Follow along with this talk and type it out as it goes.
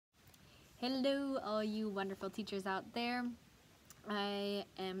Hello, all you wonderful teachers out there. I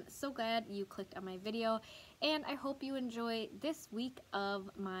am so glad you clicked on my video, and I hope you enjoy this week of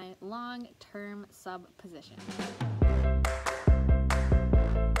my long-term sub position.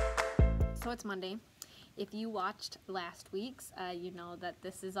 So it's Monday. If you watched last week's, you know that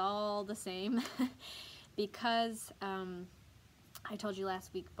this is all the same because I told you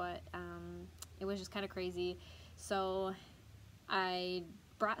last week, but it was just kind of crazy. So I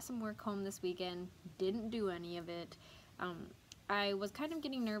brought some work home this weekend, didn't do any of it. I was kind of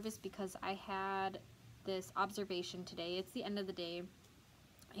getting nervous because I had this observation today. It's the end of the day,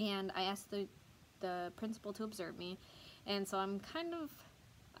 and I asked the principal to observe me, and so I'm kind of,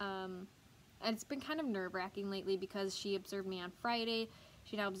 and it's been kind of nerve-wracking lately because she observed me on Friday,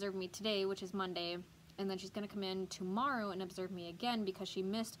 she now observed me today, which is Monday, and then she's going to come in tomorrow and observe me again because she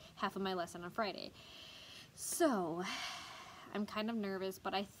missed half of my lesson on Friday. So I'm kind of nervous,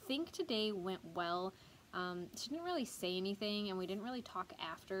 but I think today went well. She didn't really say anything, and we didn't really talk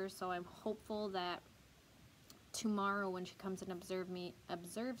after, so I'm hopeful that tomorrow when she comes and observes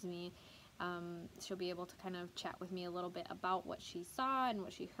me, she'll be able to kind of chat with me a little bit about what she saw and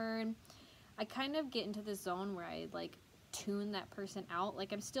what she heard. I kind of get into this zone where I like tune that person out.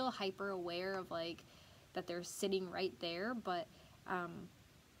 Like, I'm still hyper aware of like that they're sitting right there, but I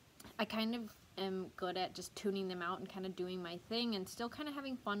kind of am good at just tuning them out and kind of doing my thing and still kind of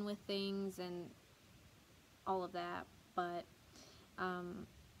having fun with things and all of that. But I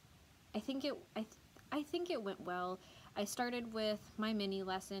think it went well. I started with my mini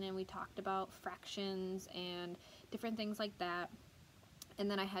lesson and we talked about fractions and different things like that, and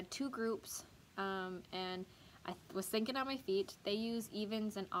then I had two groups, and I was thinking on my feet. They use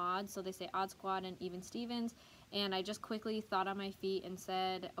evens and odds, so they say odd squad and even Stevens. And I just quickly thought on my feet and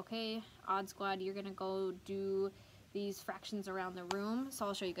said, okay, odd squad, you're gonna go do these fractions around the room. So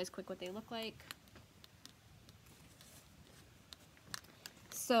I'll show you guys quick what they look like.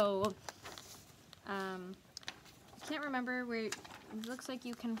 So, I can't remember where, it looks like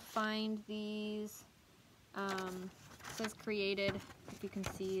you can find these, it says created, if you can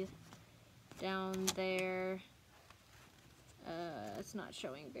see down there. It's not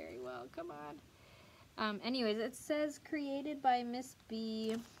showing very well, come on. Anyways, it says created by Miss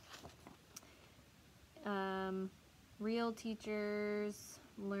B,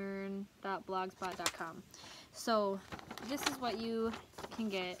 realteacherslearn.blogspot.com. So this is what you can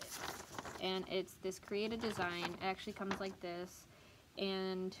get, and it's this created design. It actually comes like this,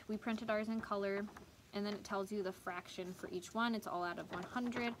 and we printed ours in color, and then it tells you the fraction for each one. It's all out of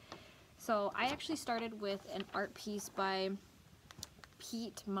 100. So I actually started with an art piece by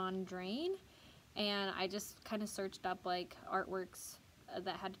Pete Mondrain, and I just kind of searched up like artworks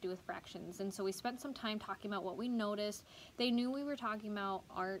that had to do with fractions, and so we spent some time talking about what we noticed. They knew we were talking about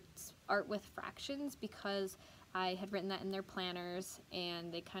art with fractions because I had written that in their planners,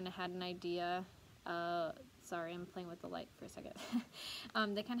 and they kind of had an idea. Sorry, I'm playing with the light for a second.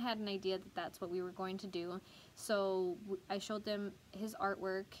 They kind of had an idea that that's what we were going to do, so I showed them his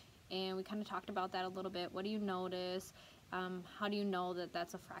artwork, and we kind of talked about that a little bit. What do you notice? How do you know that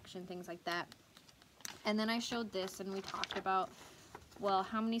that's a fraction? Things like that. And then I showed this, and we talked about, well,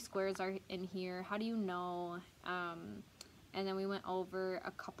 how many squares are in here? How do you know? And then we went over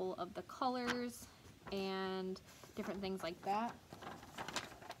a couple of the colors and different things like that.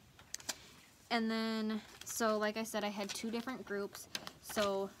 And then, so like I said, I had two different groups.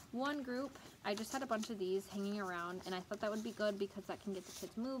 So one group, I just had a bunch of these hanging around, and I thought that would be good because that can get the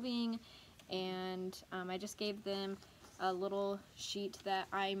kids moving. And I just gave them a little sheet that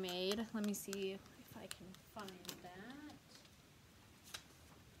I made. Let me see if I can find that.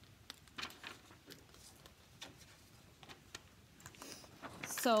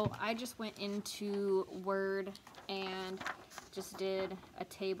 So I just went into Word and just did a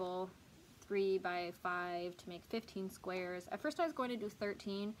table 3 by 5 to make 15 squares. At first I was going to do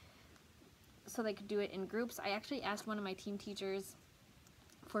 13 so they could do it in groups. I actually asked one of my team teachers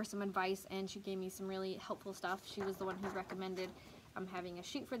for some advice, and she gave me some really helpful stuff. She was the one who recommended having a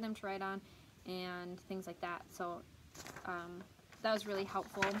sheet for them to write on and things like that. So that was really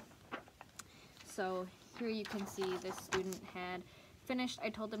helpful. So here you can see this student had finished. I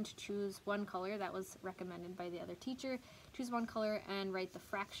told them to choose one color. That was recommended by the other teacher. Choose one color and write the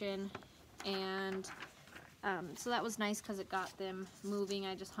fraction. And so that was nice because it got them moving.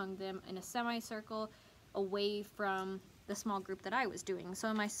 I just hung them in a semicircle away from the small group that I was doing. So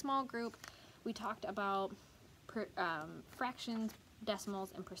in my small group, we talked about fractions,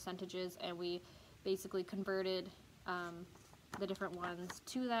 decimals, and percentages, and we basically converted the different ones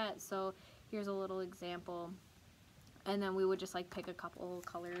to that. So here's a little example, and then we would just like pick a couple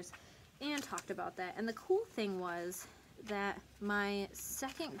colors and talked about that. And the cool thing was that my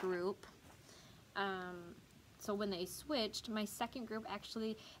second group, so when they switched, my second group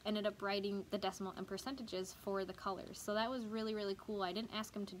actually ended up writing the decimal and percentages for the colors. So that was really, really cool. I didn't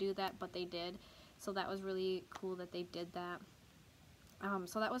ask them to do that, but they did. So that was really cool that they did that.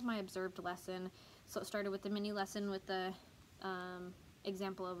 So that was my observed lesson. So it started with the mini lesson with the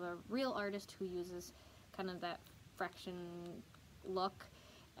example of a real artist who uses kind of that fraction look.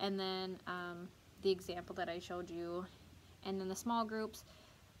 And then the example that I showed you. And then the small groups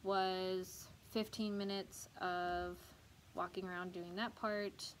was 15 minutes of walking around doing that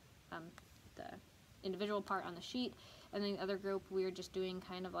part, the individual part on the sheet, and then the other group we were just doing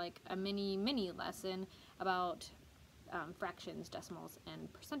kind of like a mini lesson about fractions, decimals,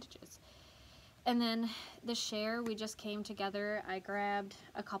 and percentages. And then the share, we just came together. I grabbed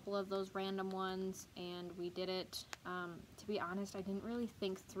a couple of those random ones and we did it. To be honest, I didn't really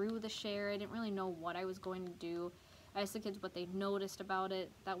think through the share. I didn't really know what I was going to do. I asked the kids what they noticed about it.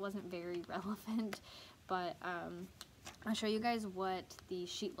 That wasn't very relevant, but I'll show you guys what the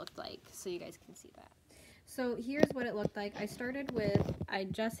sheet looked like so you guys can see that. So here's what it looked like. I started with, I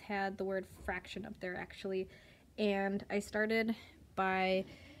just had the word fraction up there actually, and I started by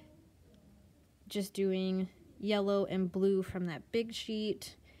just doing yellow and blue from that big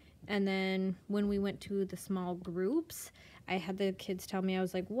sheet. And then when we went to the small groups, I had the kids tell me, I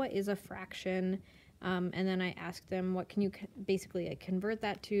was like, what is a fraction? And then I asked them, what can you basically convert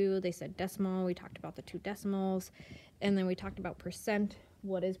that to? They said decimal. We talked about the 2 decimals. And then we talked about percent.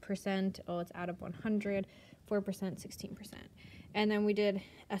 What is percent? Oh, it's out of 100. 4%, 16%. And then we did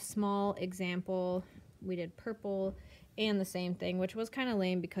a small example. We did purple and the same thing, which was kind of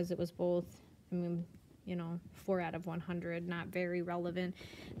lame because it was both, I mean, you know, 4 out of 100, not very relevant,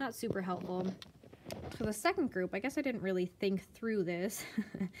 not super helpful. For the second group, I guess I didn't really think through this,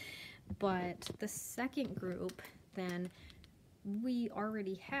 but the second group, then we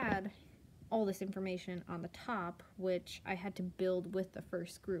already had all this information on the top, which I had to build with the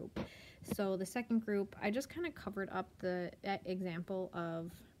first group. So the second group, I just kind of covered up the example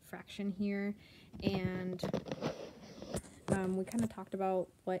of fraction here, and we kind of talked about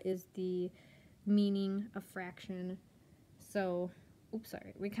what is the meaning of fraction. So, oops,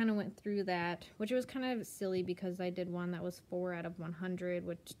 sorry, we kind of went through that, which was kind of silly because I did one that was 4 out of 100,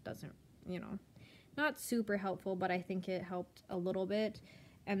 which doesn't, you know, not super helpful, but I think it helped a little bit.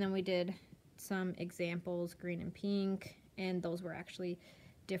 And then we did some examples, green and pink, and those were actually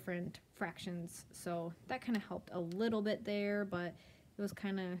different fractions, so that kind of helped a little bit there, but it was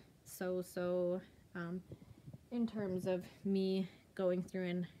kind of so in terms of me going through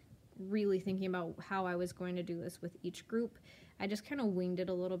and really thinking about how I was going to do this with each group. I just kind of winged it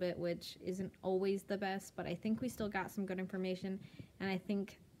a little bit, which isn't always the best, but I think we still got some good information, and I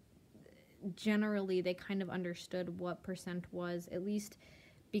think generally they kind of understood what percent was, at least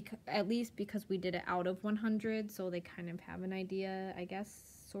because we did it out of 100, so they kind of have an idea, I guess,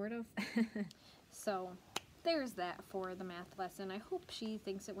 sort of. So there's that for the math lesson. I hope she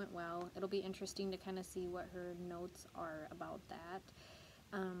thinks it went well. It'll be interesting to kind of see what her notes are about that.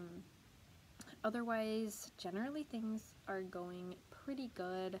 Otherwise, generally things are going pretty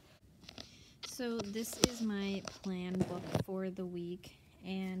good. So this is my plan book for the week,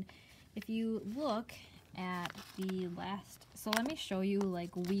 and if you look at the last, so let me show you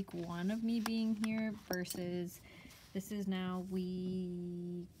like week 1 of me being here versus this is now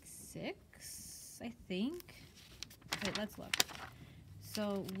week 6, I think. Wait, let's look.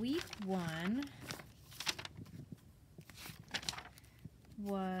 So week 1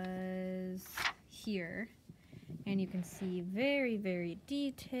 was here, and you can see very, very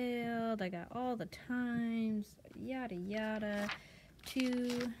detailed. I got all the times, yada yada.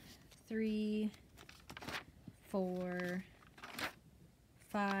 2, 3, 4,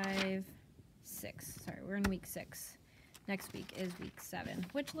 5, 6. Sorry, we're in week 6. Next week is week 7,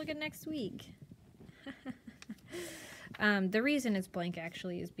 which look at next week. The reason it's blank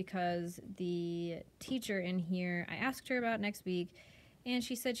actually is because the teacher in here, I asked her about next week, and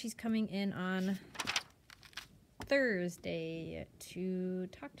she said she's coming in on Thursday to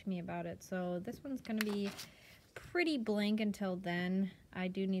talk to me about it. So this one's going to be pretty blank until then. I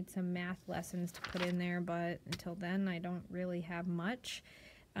do need some math lessons to put in there, but until then I don't really have much.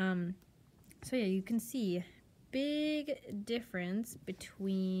 So yeah, you can see big difference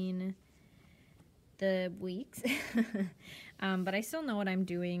between the weeks. But I still know what I'm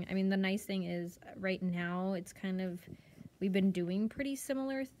doing. I mean, the nice thing is right now it's kind of, we've been doing pretty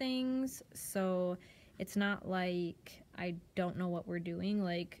similar things, so it's not like I don't know what we're doing.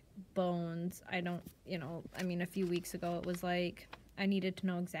 Like bones, I don't, you know, I mean, a few weeks ago it was like I needed to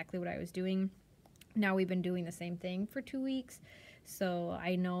know exactly what I was doing. Now we've been doing the same thing for 2 weeks, so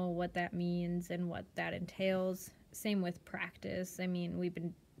I know what that means and what that entails. Same with practice. I mean, we've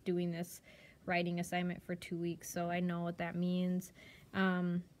been doing this writing assignment for 2 weeks, so I know what that means.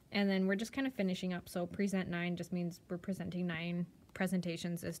 And then we're just kind of finishing up. So present 9 just means we're presenting 9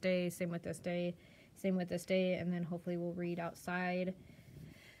 presentations this day. Same with this day. Same with this day. And then hopefully we'll read outside.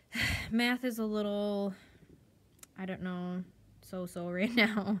 Math is a little, I don't know, so right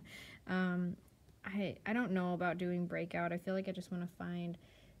now. I don't know about doing breakout. I feel like I just want to find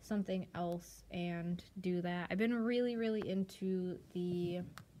something else and do that. I've been really into the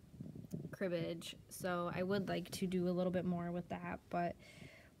cribbage, so I would like to do a little bit more with that, but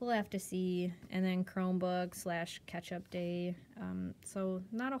we'll have to see. And then Chromebook / catch-up day. So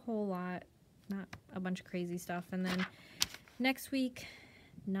not a whole lot, not a bunch of crazy stuff. And then next week,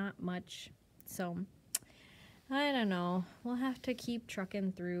 not much. So I don't know. We'll have to keep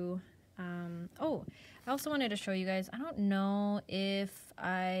trucking through. Oh, I also wanted to show you guys, I don't know if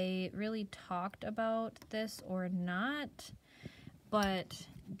I really talked about this or not, but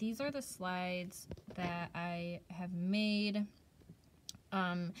these are the slides that I have made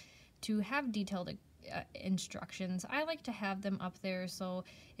to have detailed instructions. I like to have them up there so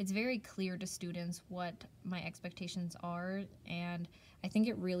it's very clear to students what my expectations are, and I think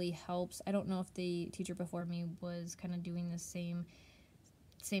it really helps. I don't know if the teacher before me was kind of doing the same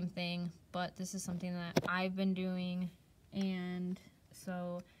thing, but this is something that I've been doing. And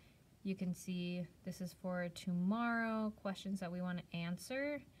so you can see this is for tomorrow, questions that we want to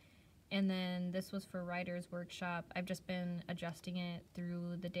answer. And then this was for writer's workshop. I've just been adjusting it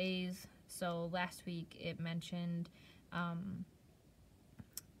through the days. So last week it mentioned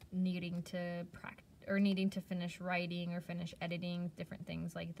needing to finish writing or finish editing, different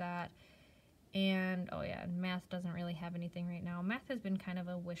things like that. And oh yeah, math doesn't really have anything right now. Math has been kind of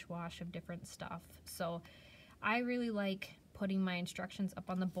a wish-wash of different stuff. So I really like putting my instructions up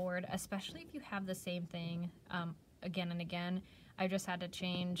on the board, especially if you have the same thing again and again. I just had to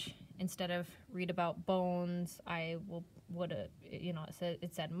change, instead of read about bones, I would you know,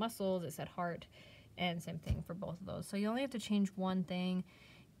 it said muscles, it said heart, and same thing for both of those. So you only have to change one thing,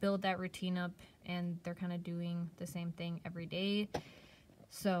 build that routine up, and they're kind of doing the same thing every day.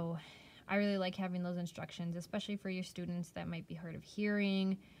 So I really like having those instructions, especially for your students that might be hard of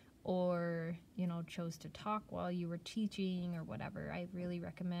hearing or, you know, chose to talk while you were teaching or whatever. I really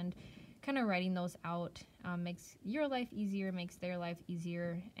recommend kind of writing those out. Makes your life easier, makes their life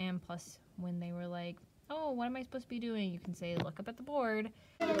easier, and plus when they were like, oh, what am I supposed to be doing? You can say, look up at the board.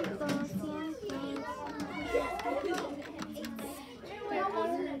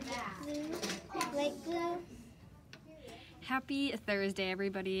 Happy Thursday,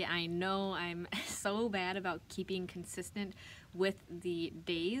 everybody. I know I'm so bad about keeping consistent with the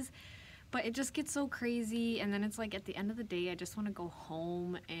days, but it just gets so crazy, and then it's like at the end of the day I just want to go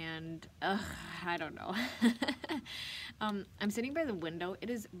home, and I don't know. I'm sitting by the window. It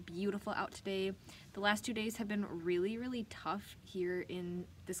is beautiful out today. The last 2 days have been really tough here in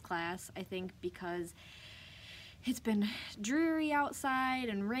this class, I think, because it's been dreary outside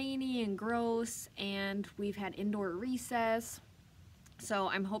and rainy and gross, and we've had indoor recess. So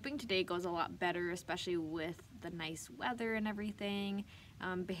I'm hoping today goes a lot better, especially with the nice weather and everything.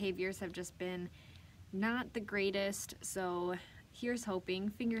 Behaviors have just been not the greatest, so here's hoping,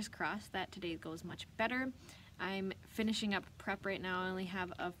 fingers crossed, that today goes much better. I'm finishing up prep right now. I only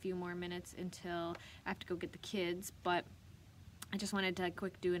have a few more minutes until I have to go get the kids, but I just wanted to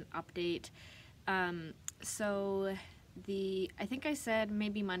quick do an update. So I think I said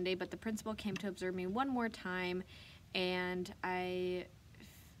maybe Monday, but the principal came to observe me one more time, and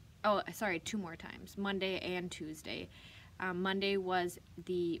two more times, Monday and Tuesday. Monday was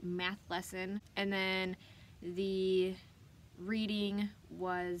the math lesson, and then the reading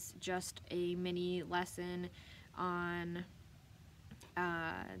was just a mini lesson on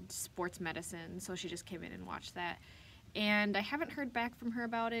sports medicine, so she just came in and watched that. And I haven't heard back from her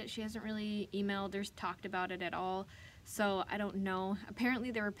about it. She hasn't really emailed or talked about it at all, so I don't know. Apparently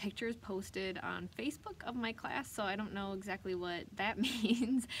there were pictures posted on Facebook of my class, so I don't know exactly what that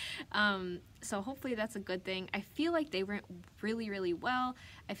means. So hopefully that's a good thing. I feel like they went really well.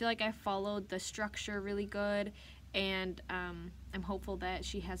 I feel like I followed the structure really good, and I'm hopeful that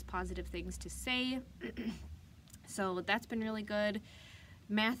she has positive things to say. So that's been really good.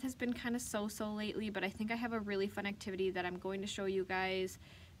 Math has been kind of so-so lately, but I think I have a really fun activity that I'm going to show you guys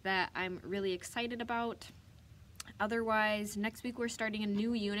that I'm really excited about. Otherwise, next week we're starting a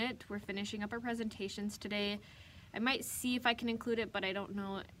new unit. We're finishing up our presentations today. I might see if I can include it, but I don't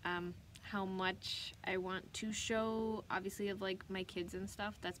know how much I want to show, obviously, of like my kids and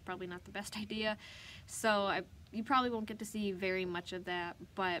stuff. That's probably not the best idea, so you probably won't get to see very much of that,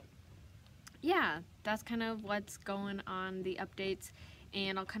 but yeah, that's kind of what's going on, the updates,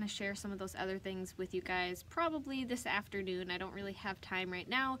 and I'll kind of share some of those other things with you guys probably this afternoon. I don't really have time right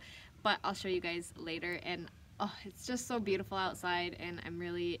now, but I'll show you guys later. And oh, it's just so beautiful outside, and I'm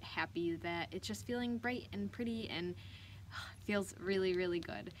really happy that it's just feeling bright and pretty, and feels really, really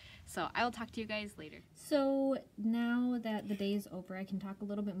good. So I will talk to you guys later. So now that the day is over, I can talk a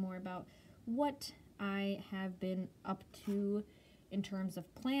little bit more about what I have been up to in terms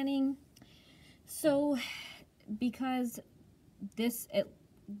of planning. So because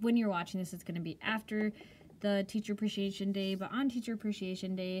when you're watching this, it's going to be after the Teacher Appreciation Day, but on Teacher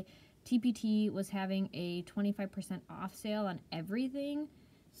Appreciation Day, TPT was having a 25% off sale on everything.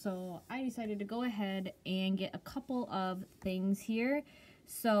 So I decided to go ahead and get a couple of things here.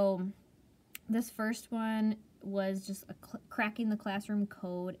 So this first one was just Cracking the Classroom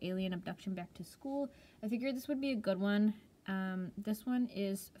Code, Alien Abduction Back to School. I figured this would be a good one. This one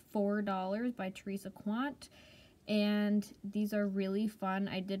is $4 by Teresa Quant, and these are really fun.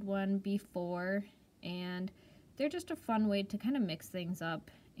 I did one before, and they're just a fun way to kind of mix things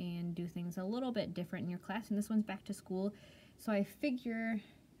up and do things a little bit different in your class. And this one's back to school, so I figure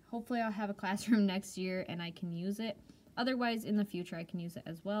hopefully I'll have a classroom next year and I can use it. Otherwise, in the future, I can use it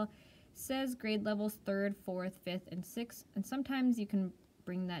as well. It says grade levels 3rd, 4th, 5th, and 6th, and sometimes you can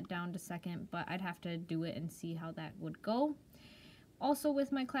bring that down to 2nd, but I'd have to do it and see how that would go. Also,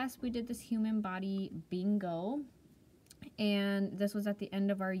 with my class, we did this human body bingo, and this was at the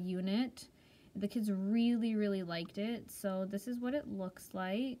end of our unit. The kids really, really liked it, so this is what it looks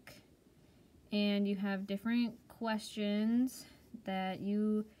like. And you have different questions that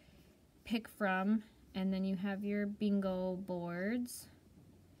you pick from, and then you have your bingo boards.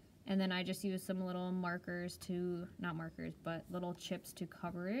 And then I just use some little markers not markers, but little chips to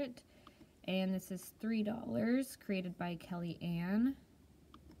cover it. And this is $3, created by Kelly Ann.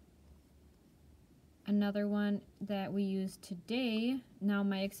 Another one that we used today, now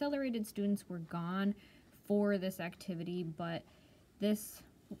my accelerated students were gone for this activity, but this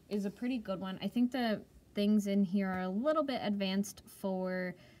is a pretty good one. I think the things in here are a little bit advanced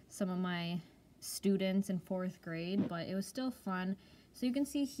for some of my students in 4th grade, but it was still fun. So you can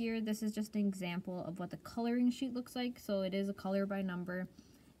see here, this is just an example of what the coloring sheet looks like. So it is a color by number,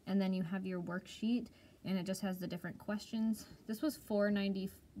 and then you have your worksheet, and it just has the different questions. This is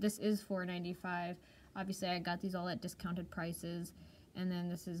 $4.95. Obviously, I got these all at discounted prices. And then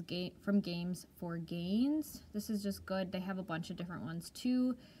this is from Games for Gains. This is just good. They have a bunch of different ones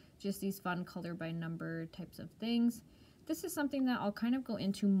too. Just these fun color by number types of things. This is something that I'll kind of go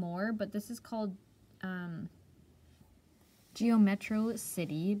into more, but this is called Geometro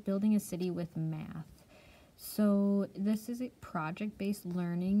City, Building a City with Math. So this is a project-based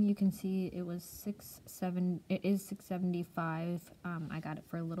learning. You can see it was $6.75. I got it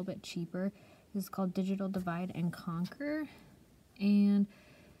for a little bit cheaper. This is called Digital Divide and Conquer. And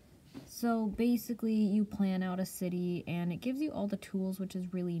so basically you plan out a city, and it gives you all the tools, which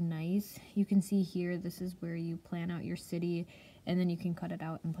is really nice. You can see here, this is where you plan out your city, and then you can cut it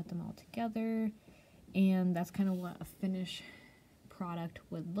out and put them all together. And that's kind of what a finished product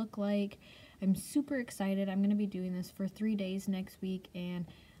would look like. I'm super excited. I'm going to be doing this for 3 days next week, and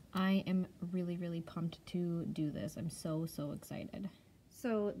I am really, really pumped to do this. I'm so, so excited.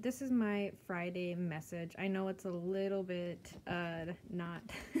 So this is my Friday message. I know it's a little bit not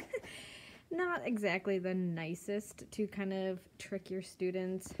not exactly the nicest to kind of trick your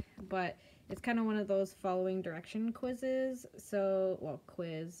students, but it's kind of one of those following direction quizzes. So, well,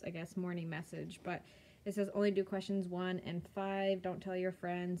 quiz, I guess, morning message, but it says only do questions 1 and 5, don't tell your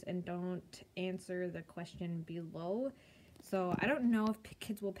friends, and don't answer the question below. So I don't know if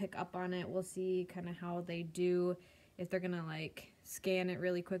kids will pick up on it. We'll see kind of how they do, if they're gonna like scan it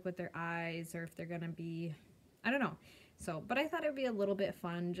really quick with their eyes, or if they're gonna be, I don't know. So, but I thought it would be a little bit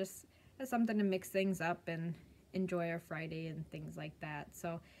fun, just as something to mix things up and enjoy our Friday and things like that.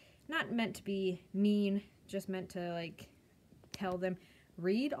 So not meant to be mean, just meant to like tell them,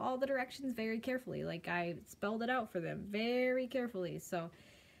 read all the directions very carefully. Like I spelled it out for them very carefully. So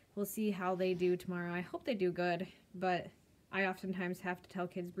we'll see how they do tomorrow. I hope they do good, but I oftentimes have to tell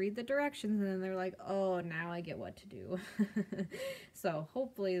kids read the directions, and then they're like, oh, now I get what to do. So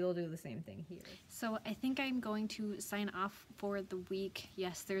hopefully they'll do the same thing here. So I think I'm going to sign off for the week.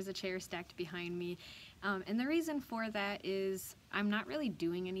 Yes, there's a chair stacked behind me. And the reason for that is I'm not really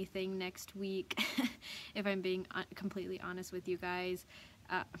doing anything next week, if I'm being completely honest with you guys.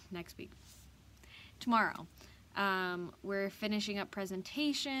 Next week. Tomorrow. We're finishing up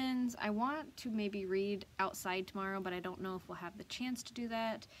presentations. I want to maybe read outside tomorrow, but I don't know if we'll have the chance to do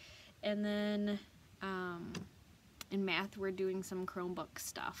that. And then in math, we're doing some Chromebook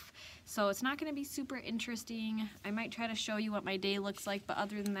stuff. So it's not going to be super interesting. I might try to show you what my day looks like, but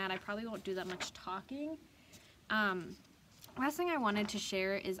other than that, I probably won't do that much talking. Last thing I wanted to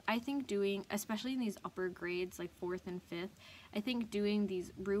share is I think doing, especially in these upper grades like 4th and 5th, I think doing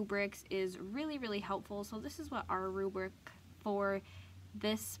these rubrics is really, really helpful. So this is what our rubric for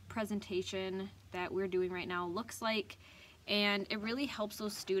this presentation that we're doing right now looks like. And it really helps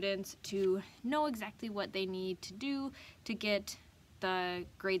those students to know exactly what they need to do to get the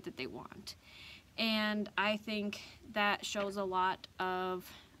grade that they want. And I think that shows a lot of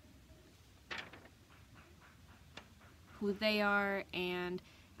who they are, and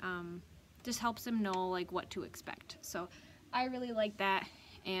just helps them know like what to expect. So I really like that.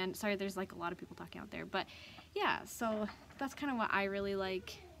 And sorry, there's like a lot of people talking out there, but yeah, so that's kind of what I really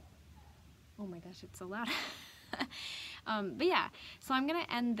like. Oh my gosh, it's so loud. But yeah, so I'm gonna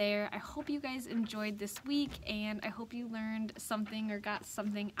end there. I hope you guys enjoyed this week, and I hope you learned something or got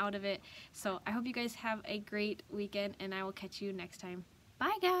something out of it. So I hope you guys have a great weekend, and I will catch you next time.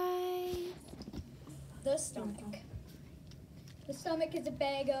 Bye guys! The stomach. The stomach is a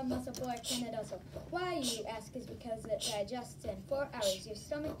bag of muscle for Canada. Why, you ask, is because it digests in 4 hours. Your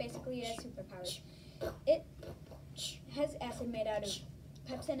stomach basically has superpowers. It has acid made out of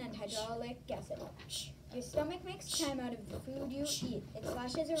pepsin and hydraulic acid. Your stomach makes time out of the food you eat. It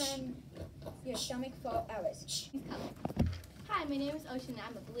slashes around your stomach for hours. Hi, my name is Ocean and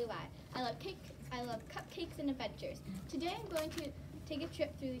I'm a blue eye. I love cupcakes and adventures. Today I'm going to take a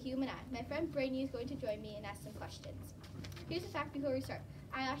trip through the human eye. My friend Brainy is going to join me and ask some questions. Here's a fact before we start.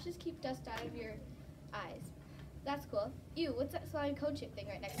 Eyelashes keep dust out of your eyes. That's cool. Ew, what's that slimy cone-shaped thing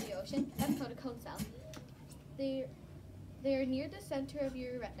right next to the ocean? That's called a cone cell. They're near the center of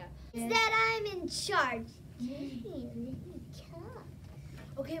your retina. It's that I'm in charge.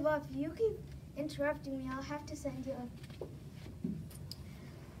 Okay, well, if you keep interrupting me, I'll have to send you a...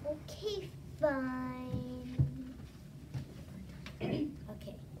 Okay, fine.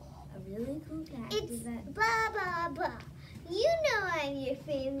 Okay, a really cool fact It's is that... blah, blah, blah. You know I'm your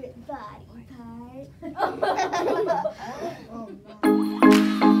favorite body part.